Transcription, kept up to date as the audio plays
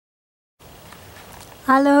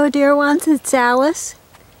Hello dear ones, it's Alice,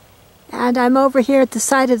 and I'm over here at the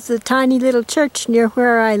site of the tiny little church near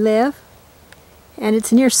where I live, and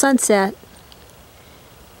it's near sunset.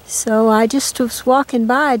 So I just was walking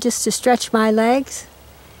by just to stretch my legs,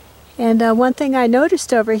 and one thing I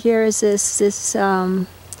noticed over here is this where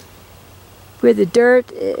the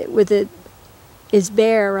dirt is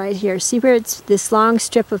bare right here. See where it's this long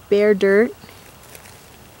strip of bare dirt?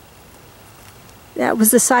 That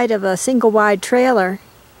was the site of a single-wide trailer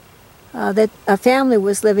that a family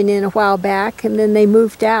was living in a while back, and then they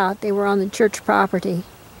moved out. They were on the church property.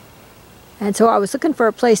 And so I was looking for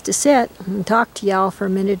a place to sit and talk to y'all for a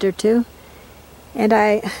minute or two. And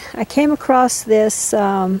I came across this,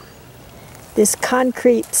 this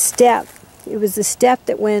concrete step. It was the step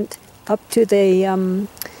that went up to the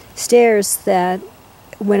stairs that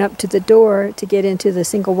went up to the door to get into the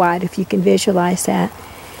single-wide, if you can visualize that.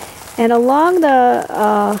 And along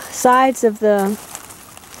the sides of the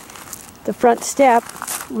front step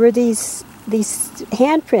were these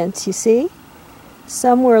handprints, you see?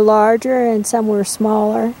 Some were larger and some were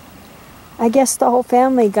smaller. I guess the whole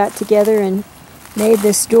family got together and made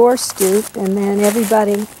this door stoop, and then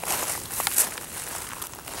everybody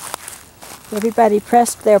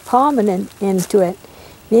pressed their palm into it.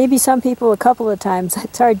 Maybe some people a couple of times.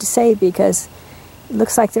 It's hard to say because it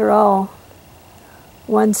looks like they're all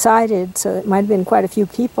one-sided, so it might have been quite a few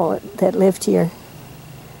people that lived here.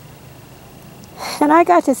 And I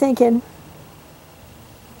got to thinking,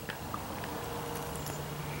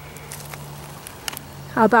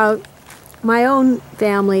 about my own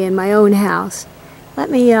family and my own house. Let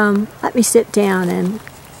me sit down and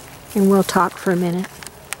we'll talk for a minute.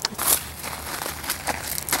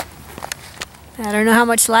 I don't know how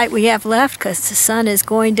much light we have left because the sun is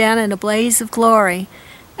going down in a blaze of glory.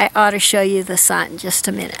 I ought to show you the sun just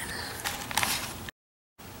a minute.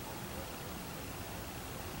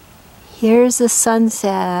 Here's the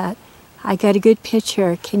sunset. I got a good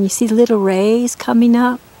picture. Can you see the little rays coming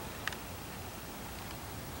up?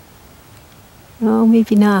 Oh,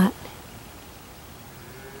 maybe not.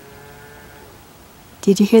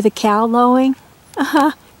 Did you hear the cow lowing?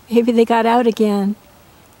 Maybe they got out again.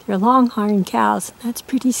 They're longhorn cows. That's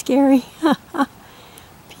pretty scary.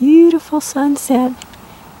 Beautiful sunset.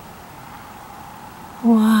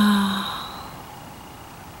 Wow.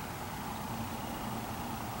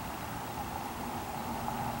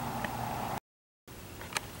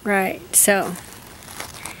 Right, so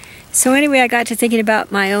anyway, I got to thinking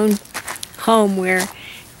about my own home where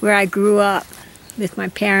I grew up with my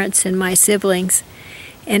parents and my siblings.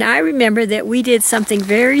 And I remember that we did something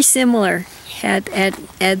very similar at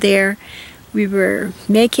there. We were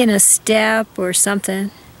making a step or something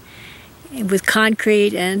with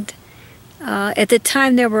concrete, and at the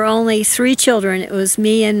time there were only 3 children. It was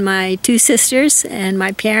me and my 2 sisters and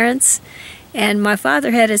my parents, and my father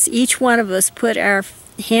had us, each one of us, put our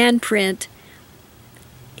handprint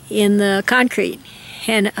in the concrete.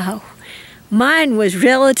 And mine was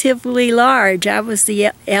relatively large. I was the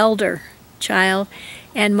elder child,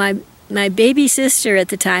 and my baby sister at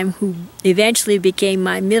the time, who eventually became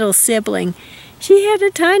my middle sibling, she had a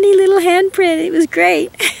tiny little handprint. It was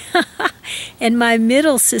great. And my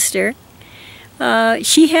middle sister,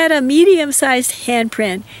 she had a medium-sized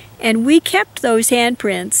handprint, and we kept those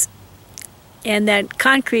handprints and that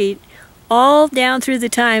concrete all down through the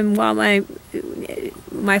time while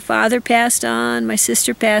my father passed on, my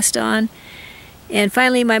sister passed on, and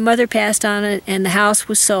finally my mother passed on, and the house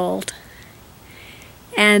was sold.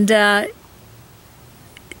 And at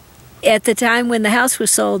the time when the house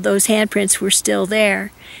was sold, those handprints were still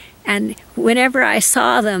there. And whenever I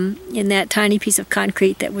saw them in that tiny piece of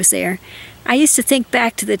concrete that was there, I used to think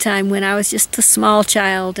back to the time when I was just a small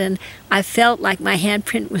child and I felt like my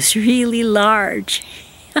handprint was really large.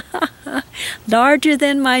 Larger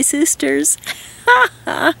than my sister's.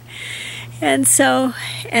 And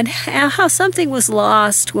how something was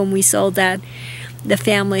lost when we sold the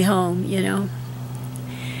family home, you know.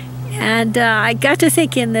 And I got to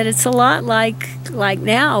thinking that it's a lot like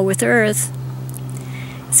now with Earth.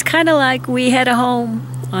 It's kind of like we had a home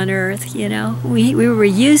on Earth, you know. We were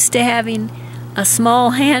used to having a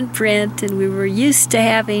small handprint, and we were used to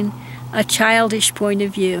having a childish point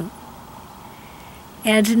of view.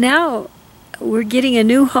 And now we're getting a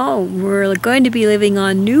new home. We're going to be living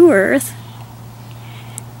on New Earth,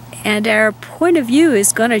 and our point of view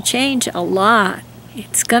is going to change a lot.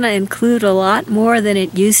 It's going to include a lot more than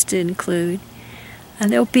it used to include. And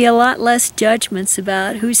there'll be a lot less judgments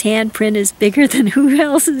about whose handprint is bigger than who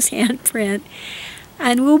else's handprint.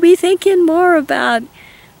 And we'll be thinking more about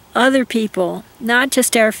other people, not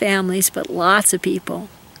just our families, but lots of people.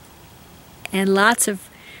 and lots of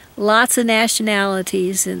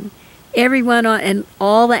nationalities, and everyone on, and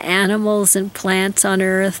all the animals and plants on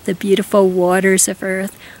Earth, the beautiful waters of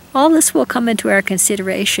Earth. All this will come into our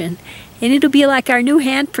consideration, and it'll be like our new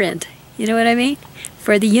handprint, you know what I mean,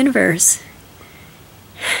 for the universe.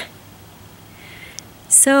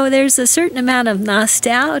 So there's a certain amount of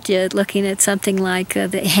nostalgia looking at something like the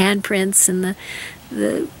handprints, and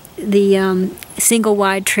the single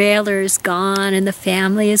wide trailer is gone, and the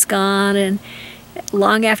family is gone, and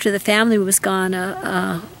long after the family was gone,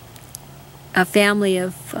 a family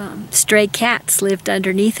of stray cats lived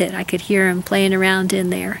underneath it. I could hear them playing around in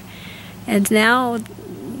there. And now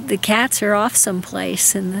the cats are off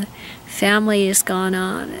someplace, and the family is gone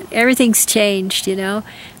on. Everything's changed, you know.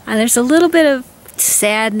 And there's a little bit of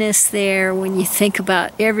sadness there when you think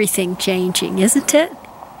about everything changing, isn't it?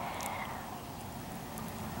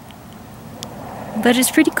 But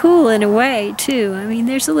it's pretty cool in a way, too. I mean,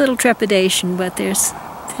 there's a little trepidation, but there's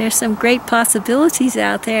some great possibilities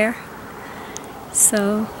out there.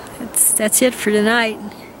 So that's it for tonight.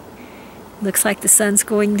 Looks like the sun's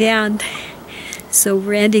going down, so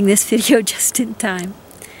we're ending this video just in time.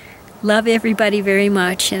 Love everybody very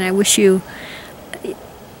much, and I wish you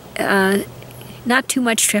not too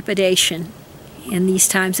much trepidation in these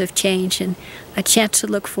times of change, and a chance to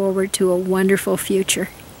look forward to a wonderful future.